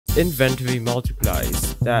Inventory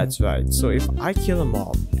multiplies. That's right. So if I kill a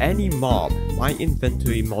mob, any mob, my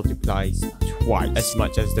inventory multiplies twice as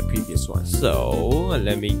much as the previous one. So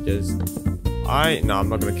let me just... No, I'm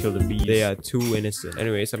not gonna kill the bees. They are too innocent.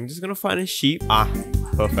 Anyways, I'm just gonna find a sheep. Ah,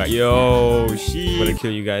 perfect. Yo, sheep. I'm gonna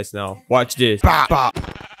kill you guys now. Watch this. Bah, bah.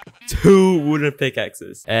 2 wooden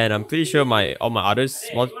pickaxes. And I'm pretty sure all my others...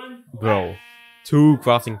 Bro. 2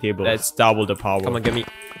 crafting tables. That's double the power. Come on, get me.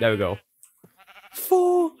 There we go.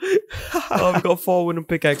 4. Oh, we got 4 wooden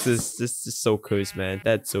pickaxes. This is so cursed, man.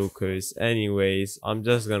 That's so cursed. Anyways, I'm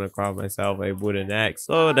just gonna craft myself a wooden axe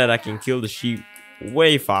so that I can kill the sheep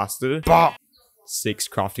way faster. Bah. 6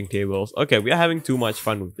 crafting tables. Okay, we are having too much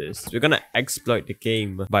fun with this. We're gonna exploit the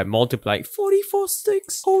game by multiplying 44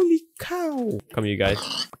 sticks. Holy cow. Come here,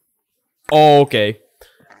 guys. Oh, okay.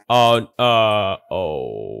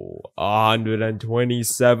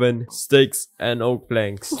 127 sticks and oak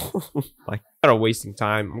planks. My God, I'm wasting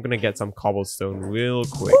time. I'm gonna get some cobblestone real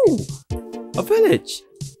quick. Ooh, a village.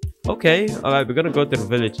 Okay, alright, we're gonna go to the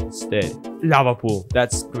village instead. Lava pool.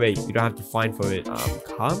 That's great. You don't have to find for it. I'm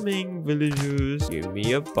coming, villagers. Give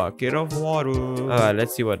me a bucket of water. Alright,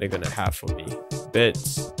 let's see what they're gonna have for me.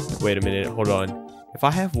 Bits. Wait a minute, hold on. If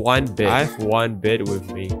I have 1 bit, I have 1 bit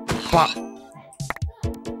with me. Bah!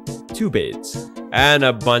 2 bits. And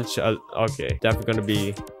a bunch of... Okay, definitely gonna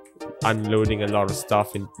be unloading a lot of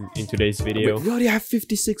stuff in today's video. Wait, we already have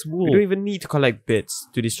 56 wool. We don't even need to collect bits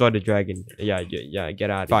to destroy the dragon. Yeah, get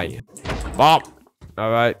out of here. Bop!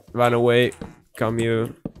 Alright, run away. Come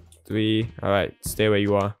here. 3. Alright, stay where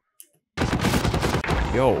you are.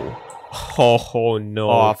 Yo. Oh no.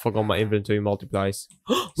 Oh, I forgot my inventory multiplies.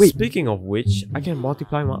 Wait, speaking of which, I can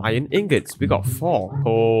multiply my iron ingots. We got 4.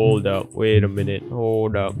 Hold up. Wait a minute.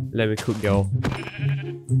 Hold up. Let me cook, yo.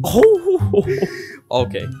 Oh.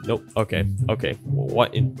 Okay. Nope. Okay.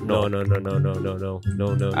 What in... No.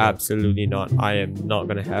 Absolutely not. I am not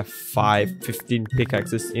gonna have 15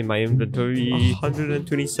 pickaxes in my inventory.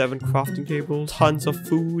 127 crafting tables. Tons of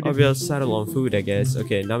food. I'll be able to settle on food, I guess.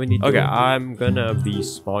 Okay, now we need... Okay, I'm gonna be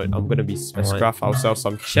smart. Let's craft ourselves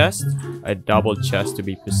some chests. A double chest to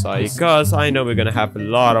be precise. Because I know we're gonna have a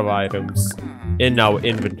lot of items in our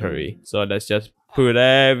inventory. So let's just put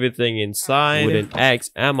everything inside. Wooden axe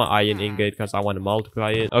and my iron ingot because I want to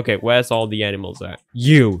multiply it. Okay, where's all the animals at?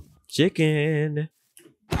 You! Chicken!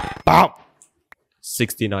 Bow!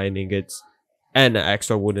 69 ingots. And an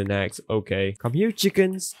extra wooden axe. Okay. Come here,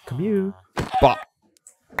 chickens. Come here. Bow!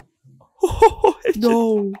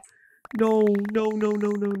 No! No.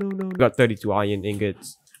 Got 32 iron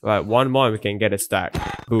ingots. Right, 1 more and we can get a stack.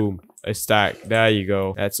 Boom. A stack. There you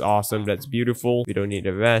go. That's awesome. That's beautiful. We don't need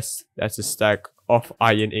the rest. That's a stack of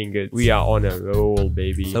iron ingots. We are on a roll,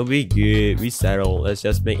 baby. So we good. We settle. Let's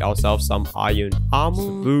just make ourselves some iron armor,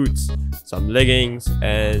 some boots, some leggings,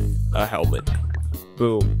 and a helmet.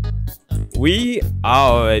 Boom. We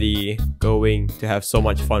are already going to have so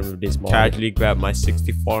much fun with this mod. Casually grab my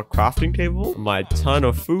 64 crafting table, my ton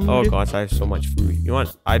of food. Oh gosh, I have so much food. You know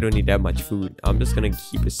what? I don't need that much food. I'm just gonna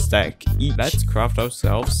keep a stack each. Let's craft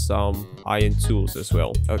ourselves some iron tools as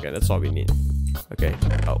well. Okay, that's all we need. Okay.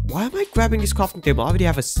 Why am I grabbing this crafting table? I already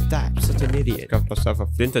have a stack. Such an idiot. Craft myself a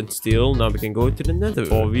flint and steel. Now we can go to the nether.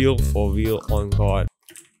 For real, on God.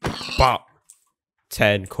 Bop.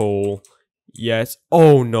 10 coal. Yes.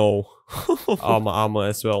 Oh no. Oh, my armor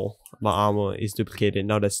as well. My armor is duplicated.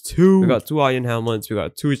 Now there's 2. We got 2 iron helmets. We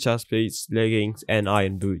got 2 chest plates, leggings, and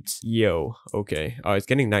iron boots. Yo. Okay. Oh, it's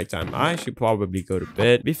getting nighttime. I should probably go to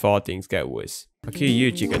bed before things get worse. Okay,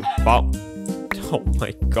 you chicken. Bop. Oh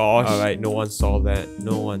my gosh. Alright, no one saw that.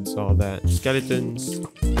 Skeletons.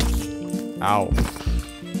 Ow.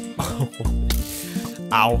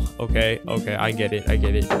 Ow. Okay, I get it.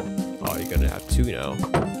 Oh, you're gonna have 2 now.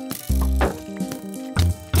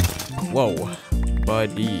 Whoa.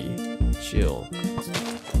 Buddy. Chill.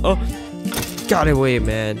 Oh! Got away,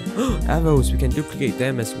 man. Arrows, we can duplicate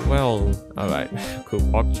them as well. Alright. Cool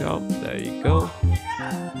pork chop. There you go.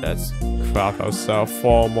 Let's craft ourselves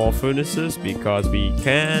 4 more furnaces because we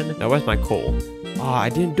can. Now, where's my coal? Oh, I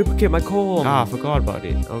didn't duplicate my coal. I forgot about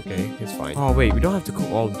it. Okay, it's fine. Oh, wait, we don't have to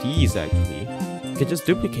cook all these actually. We can just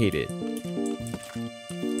duplicate it.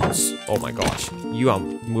 Oh my gosh. You are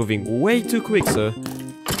moving way too quick, sir.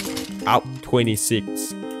 Out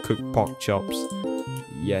 26 cooked pork chops.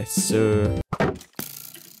 Yes, sir.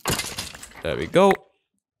 There we go.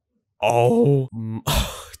 Oh.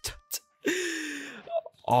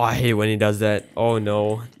 Oh, I hate when he does that. Oh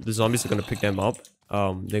no. The zombies are gonna pick them up.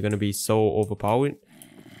 They're gonna be so overpowered.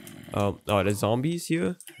 Oh, the zombies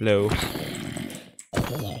here? Hello.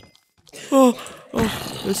 Oh,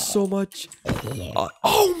 Oh, there's so much.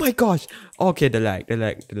 Oh my gosh. Okay, the lag.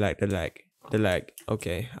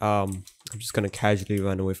 Okay, I'm just gonna casually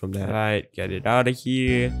run away from that. Alright, get it out of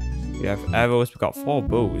here. We have arrows. We got 4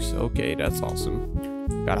 bows. Okay, that's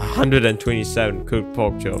awesome. Got 127 cooked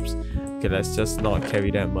pork chops. Okay, let's just not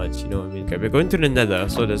carry that much, you know what I mean? Okay, we're going to the nether,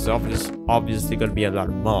 so there's obviously gonna be a lot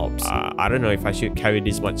of mobs. I don't know if I should carry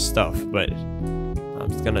this much stuff, but I'm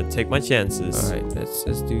just gonna take my chances. Alright, let's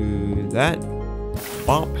just do that.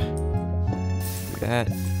 Bop. Do that.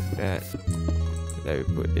 Do that. Let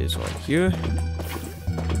me put this one here.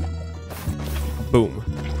 Boom.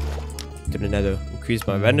 To the nether. Increase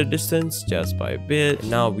my render distance just by a bit.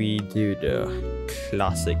 Now we do the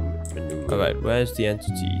classic maneuver. Alright, where's the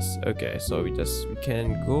entities? Okay, so we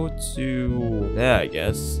can go to there, I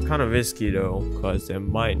guess. Kind of risky though, because there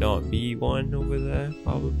might not be one over there,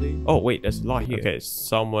 probably. Oh wait, there's a lot here. Okay,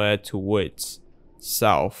 somewhere towards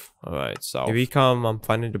south. Alright, south. Here we come. I'm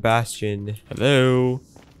finding the bastion. Hello?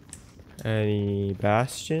 Any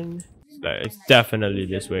bastion? It's definitely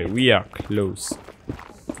this way. We are close.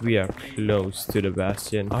 We are close to the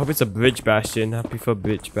bastion. I hope it's a bridge bastion. I prefer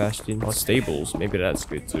bridge bastion. Or stables. Maybe that's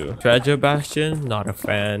good too. Treasure bastion. Not a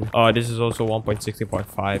fan. Oh, this is also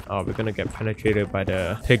 1.16.5. Oh, we're gonna get penetrated by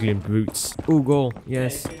the piglin brutes. Ooh, gold.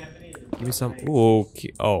 Yes. Give me some. Ooh,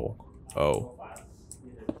 okay. Oh. Oh.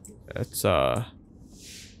 That's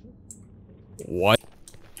what?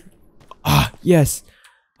 Ah, yes.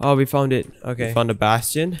 Oh, we found it. Okay. We found the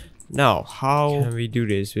bastion. Now, how can we do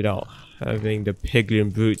this without having the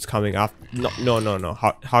piglin brutes coming up? No.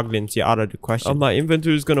 Hoglins, you're out of the question. My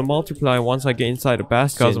inventory is gonna multiply once I get inside the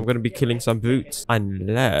bastion, because I'm gonna be killing some brutes.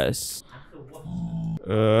 Unless...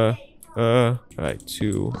 Alright,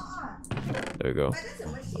 2. There we go.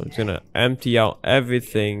 I'm just gonna empty out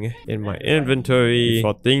everything in my inventory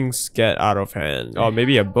before things get out of hand. Oh,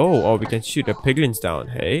 maybe a bow. Oh, we can shoot the piglins down.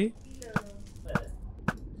 Hey?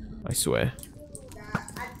 I swear.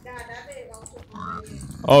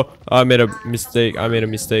 Oh, I made a mistake. Come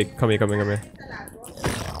here.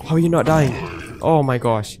 How are you not dying? Oh my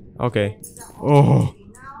gosh. Okay. Oh,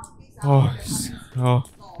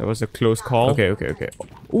 that was a close call. Okay.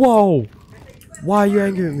 Whoa! Why are you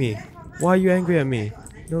angry at me? Why are you angry at me?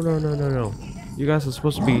 No. You guys are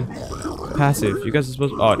supposed to be passive. You guys are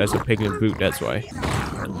supposed to... Oh, that's a piglin brute. That's why.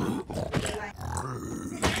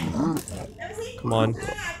 Come on.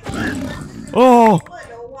 Oh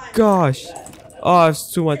gosh. Oh,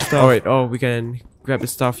 it's too much stuff. Oh wait, we can grab the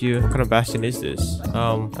stuff here. What kind of bastion is this?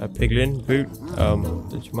 A piglin brute.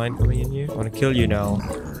 Don't you mind coming in here? I wanna kill you now.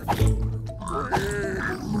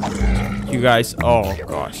 You guys, oh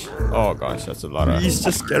gosh, that's a lot of... Please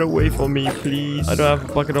just get away from me, please. I don't have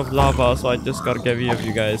a bucket of lava, so I just gotta get rid of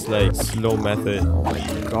you guys like slow method. Oh my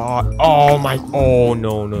god. Oh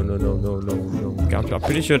no. I'm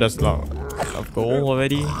pretty sure that's a lot of gold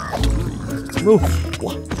already. Move.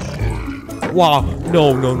 Wow.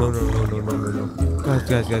 No.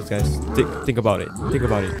 Guys. Think about it.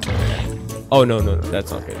 Oh no,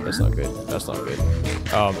 that's not good. Excuse me.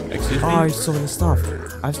 Oh, I have so many stuff.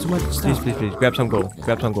 I have too much stuff. Please, grab some gold.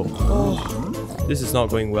 Oh, this is not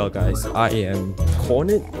going well, guys. I am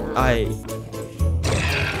cornered.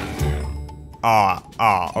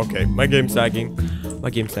 Okay. My game's lagging.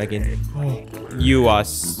 Oh, you are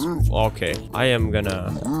okay. I am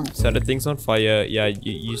gonna set the things on fire. Yeah,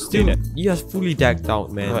 you still that. You are fully decked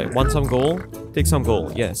out, man. Alright, want some gold? Take some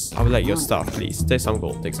gold. Yes, I would like your stuff, please. Take some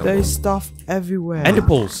gold. There is stuff everywhere. Ender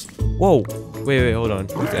pearls. Whoa. Wait, hold on.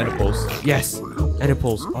 Where's the ender pearls? Yes, ender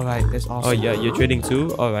pearls. Alright, that's awesome. Oh yeah, you're trading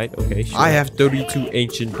too? Alright, okay, sure. I have 32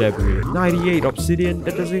 ancient debris. 98 obsidian.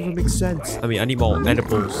 That doesn't even make sense. I mean, I need more ender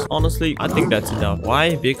pearls. Honestly, I think that's enough.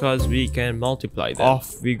 Why? Because we can multiply them.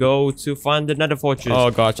 Off we go to find the nether fortress. Oh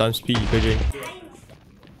gosh, I'm speed bridging.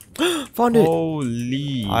 Found it!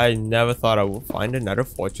 Holy! I never thought I would find another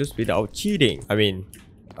fortress without cheating. I mean,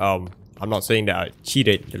 I'm not saying that I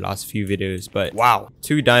cheated the last few videos, but wow,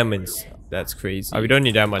 2 diamonds. That's crazy. We don't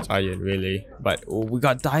need that much iron, really. But we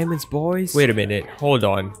got diamonds, boys. Wait a minute. Hold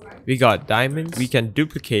on. We got diamonds. We can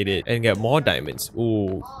duplicate it and get more diamonds.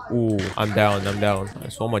 Ooh. I'm down.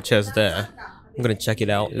 There's one more chest there. I'm gonna check it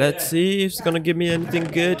out. Let's see if it's gonna give me anything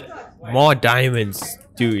good. More diamonds.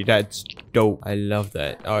 Dude, that's dope. I love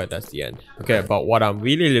that. Alright, that's the end. Okay, but what I'm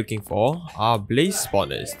really looking for are blaze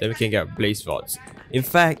spawners. Then we can get blaze rods. In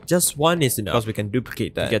fact, just one is enough because we can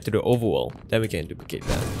duplicate that. Get to the overworld. Then we can duplicate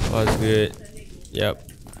that. Oh, that's good. Yep.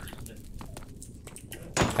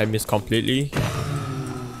 I missed completely.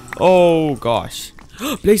 Oh gosh.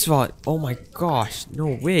 Blaze rod. Oh my gosh.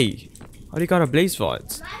 No way. How do you got a blaze rod?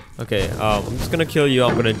 Okay, I'm just gonna kill you.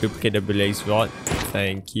 I'm gonna duplicate the blaze rod.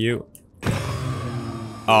 Thank you.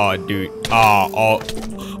 Oh, dude.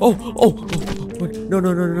 Wait,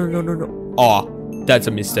 no. Oh, that's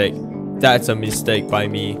a mistake. That's a mistake by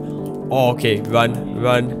me. Oh, okay, run.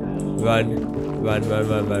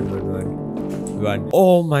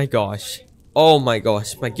 Oh my gosh. Oh my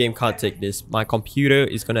gosh, my game can't take this. My computer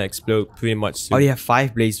is gonna explode pretty much soon. Oh, you have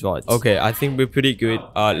 5 blaze rods. Okay, I think we're pretty good.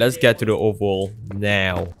 Let's get to the overall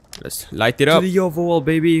now. Let's light it up. To the overall,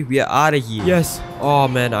 baby. We are out of here. Yes. Oh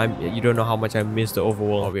man, you don't know how much I missed the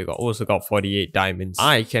overall. Oh, we also got 48 diamonds.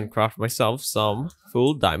 I can craft myself some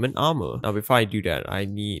full diamond armor. Now, before I do that, I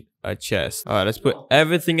need a chest. Alright, let's put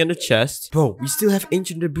everything in the chest. Bro, we still have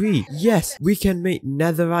ancient debris. Yes, we can make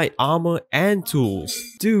netherite armor and tools.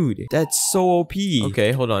 Dude, that's so OP.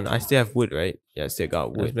 Okay, hold on. I still have wood, right? Yeah, I still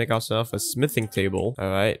got wood. Let's make ourselves a smithing table.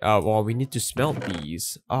 Alright. Well, we need to smelt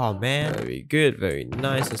these. Oh man. Very good. Very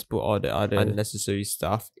nice. Let's put all the other unnecessary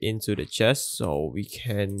stuff into the chest so we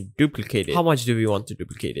can duplicate it. How much do we want to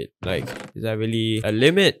duplicate it? Like, is that really a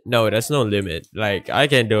limit? No, there's no limit. Like, I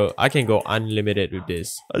can go unlimited with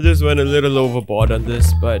this. I just went a little overboard on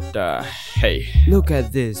this, but hey, look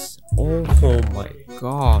at this. Oh my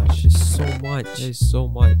gosh, there's so much. There's so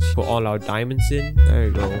much. Put all our diamonds in. There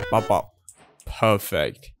you go. Pop up.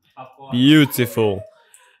 Perfect. Beautiful.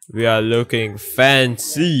 We are looking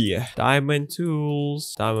fancy. Diamond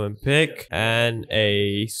tools, diamond pick, and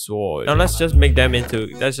a sword. Now let's just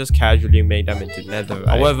casually make them into netherite.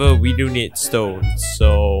 However, we do need stones.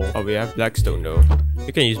 So, we have blackstone though.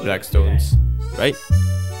 We can use blackstones, right?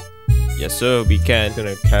 Yes sir, we can.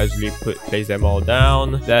 Gonna casually place them all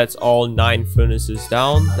down. That's all 9 furnaces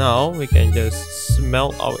down. Now we can just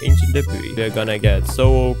smelt our ancient debris. We're gonna get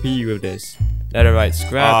so OP with this. Netherite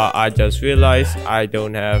scrap. I just realized I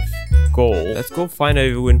don't have gold. Let's go find a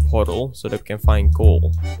ruined portal so that we can find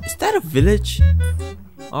gold. Is that a village?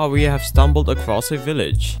 Oh, we have stumbled across a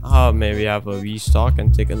village. Oh, maybe have a restock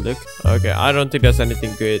and take a look. Okay, I don't think there's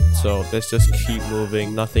anything good, so let's just keep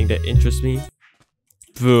moving. Nothing that interests me.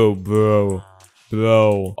 Bro.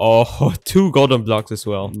 Oh, 2 golden blocks as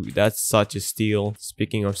well. Ooh, that's such a steal.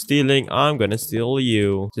 Speaking of stealing, I'm gonna steal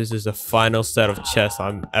you. This is the final set of chests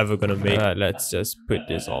I'm ever gonna make. Alright, let's just put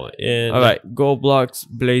this all in. Alright, gold blocks,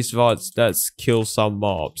 blaze rods. Let's kill some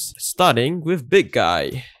mobs. Starting with big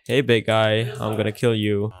guy. Hey, big guy. I'm gonna kill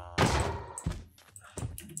you.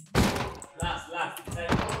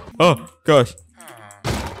 Oh, gosh.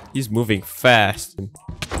 He's moving fast.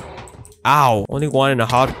 Ow, only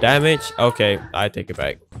 1.5 damage. Okay, I take it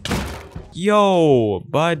back. Yo,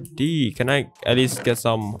 buddy, can I at least get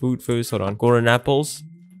some food first? Hold on, golden apples.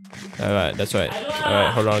 Alright, that's right.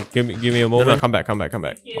 Alright, hold on, give me a moment. No, come back. I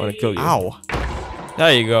wanna kill you. Ow.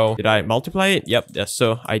 There you go. Did I multiply it? Yep, yes,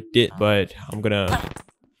 so I did, but I'm gonna...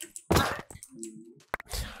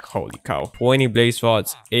 Holy cow. 20 blaze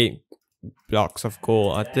rods, 8 blocks of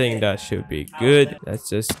coal. I think that should be good. Let's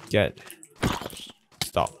just get...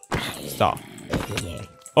 Stop.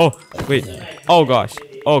 Oh, wait. Oh gosh.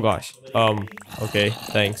 Okay,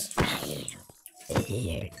 thanks.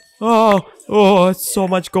 Oh, it's so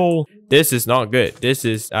much gold. This is not good. This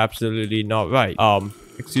is absolutely not right.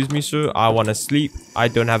 Excuse me, sir. I want to sleep. I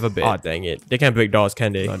don't have a bed. Oh, dang it. They can't break doors,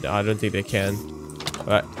 can they? I don't think they can.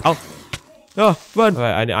 Alright. Oh, run.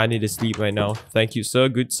 Alright, I need to sleep right now. Thank you, sir.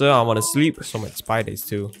 Good, sir. I want to sleep. So much spiders,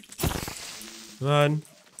 too. Run.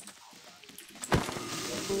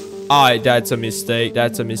 Alright, that's a mistake.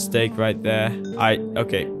 That's a mistake right there.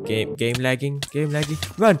 Okay. Game lagging.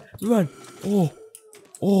 Run.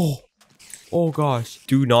 Oh gosh.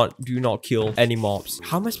 Do not kill any mobs.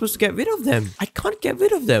 How am I supposed to get rid of them? I can't get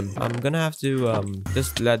rid of them. I'm gonna have to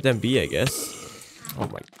just let them be, I guess. Oh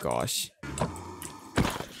my gosh.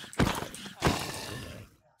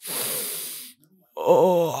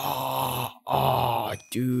 Oh,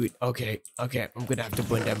 dude. Okay. I'm gonna have to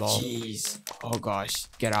burn them all. Jeez. Oh gosh.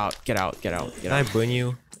 Get out. Can I burn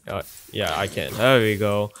you? Yeah, I can. There we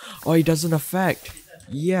go. Oh, it doesn't affect.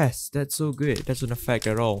 Yes, that's so good. It doesn't affect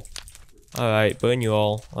at all. Alright, burn you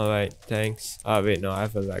all. Alright, thanks. Wait, no, I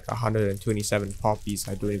have like 127 poppies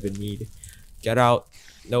I don't even need. Get out.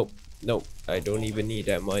 Nope. I don't even need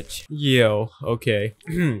that much. Yo, okay.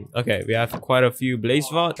 Okay, we have quite a few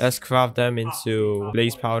blaze rods. Let's craft them into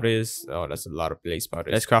blaze powders. Oh, that's a lot of blaze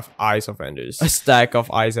powders. Let's craft eyes of enders. A stack of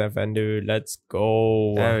eyes of ender. Let's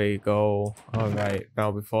go. There we go. Alright, now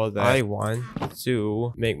before that, I want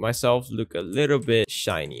to make myself look a little bit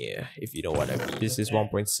shinier, if you know what I mean. This is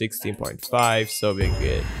 1.16.5, so we're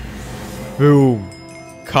good. Boom.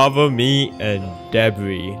 Cover me in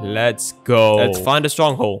debris. Let's go. Let's find a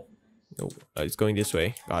stronghold. Oh, it's going this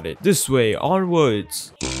way. Got it. This way.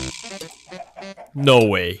 Onwards. No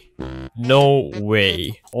way. No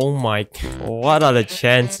way. Oh my. What are the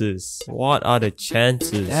chances? What are the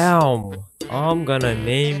chances? Damn. I'm gonna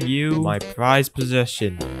name you my prized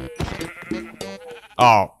possession.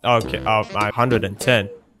 Oh, okay. Oh, 110.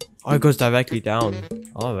 Oh, it goes directly down.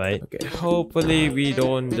 Alright. Okay, hopefully we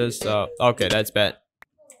don't just, okay, that's bad.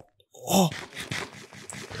 Oh!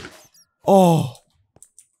 Oh!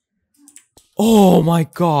 Oh my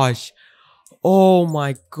gosh! Oh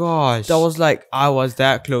my gosh! That was like, I was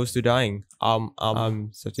that close to dying. I'm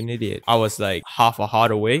such an idiot. I was like half a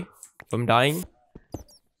heart away from dying.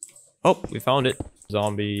 Oh, we found it.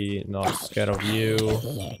 Zombie, not scared of you.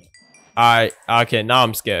 Okay, now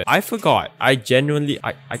I'm scared. I forgot. I genuinely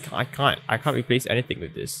I can't replace anything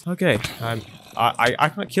with this. Okay, I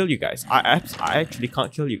can't kill you guys. I actually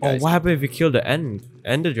can't kill you guys. Oh, what happened if we kill the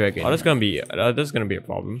Ender Dragon? Oh, that's gonna be a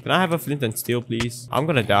problem. Can I have a flint and steel, please? I'm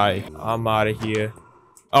gonna die. I'm out of here.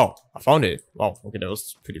 Oh, I found it. Wow, okay, that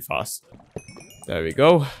was pretty fast. There we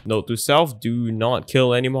go. Note to self, do not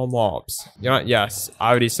kill any more mobs. You know what? Yes, I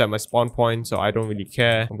already set my spawn point, so I don't really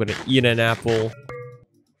care. I'm gonna eat an apple.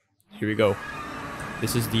 Here we go.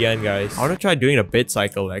 This is the end, guys. I want to try doing a bit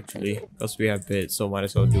cycle, actually. Because we have bits, so might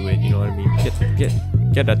as well do it. You know what I mean?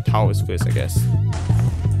 Get the towers first, I guess.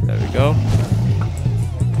 There we go.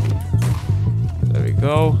 There we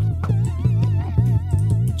go.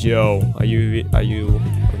 Joe, are you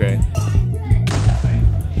okay?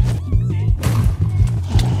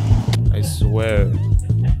 I swear.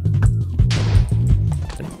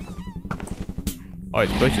 Oh,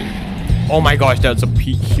 it's pushing. Oh my gosh, that's a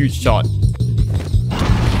huge shot.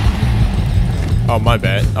 Oh, my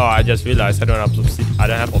bad. Oh, I just realized I don't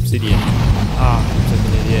have obsidian. Ah, I'm such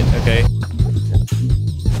an idiot. Okay.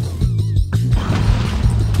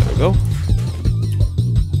 There we go.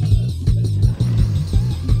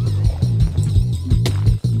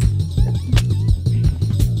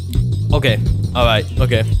 Okay. Alright.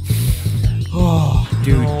 Okay. Oh,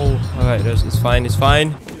 dude. No. Alright, it's fine. It's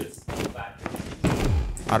fine.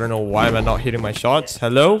 I don't know why am I not hitting my shots.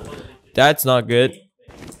 Hello? That's not good.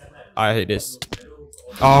 I hate this.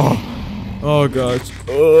 Oh. Oh gosh.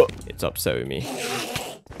 Oh. It's upset with me.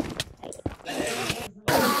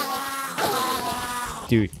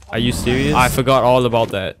 Dude, are you serious? I forgot all about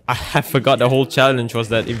that. I forgot the whole challenge was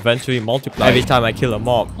that eventually multiply every time I kill a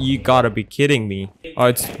mob. You gotta be kidding me. Oh,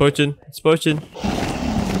 it's poaching. It's poaching.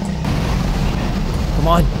 Come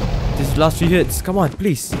on. This is the last few hits. Come on,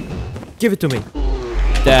 please. Give it to me.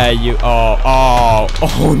 There you oh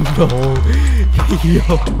no.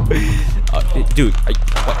 Yo. Dude, what?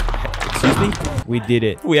 Excuse me? We did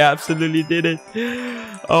it. We absolutely did it.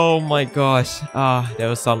 Oh my gosh. There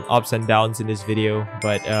was some ups and downs in this video,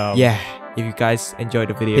 but yeah, if you guys enjoyed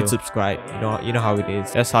the video, hit subscribe. You know how it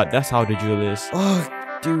is. That's how the drill is. Oh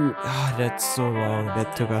dude, that's so long.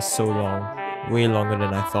 That took us so long. Way longer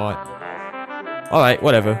than I thought. Alright,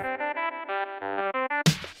 whatever.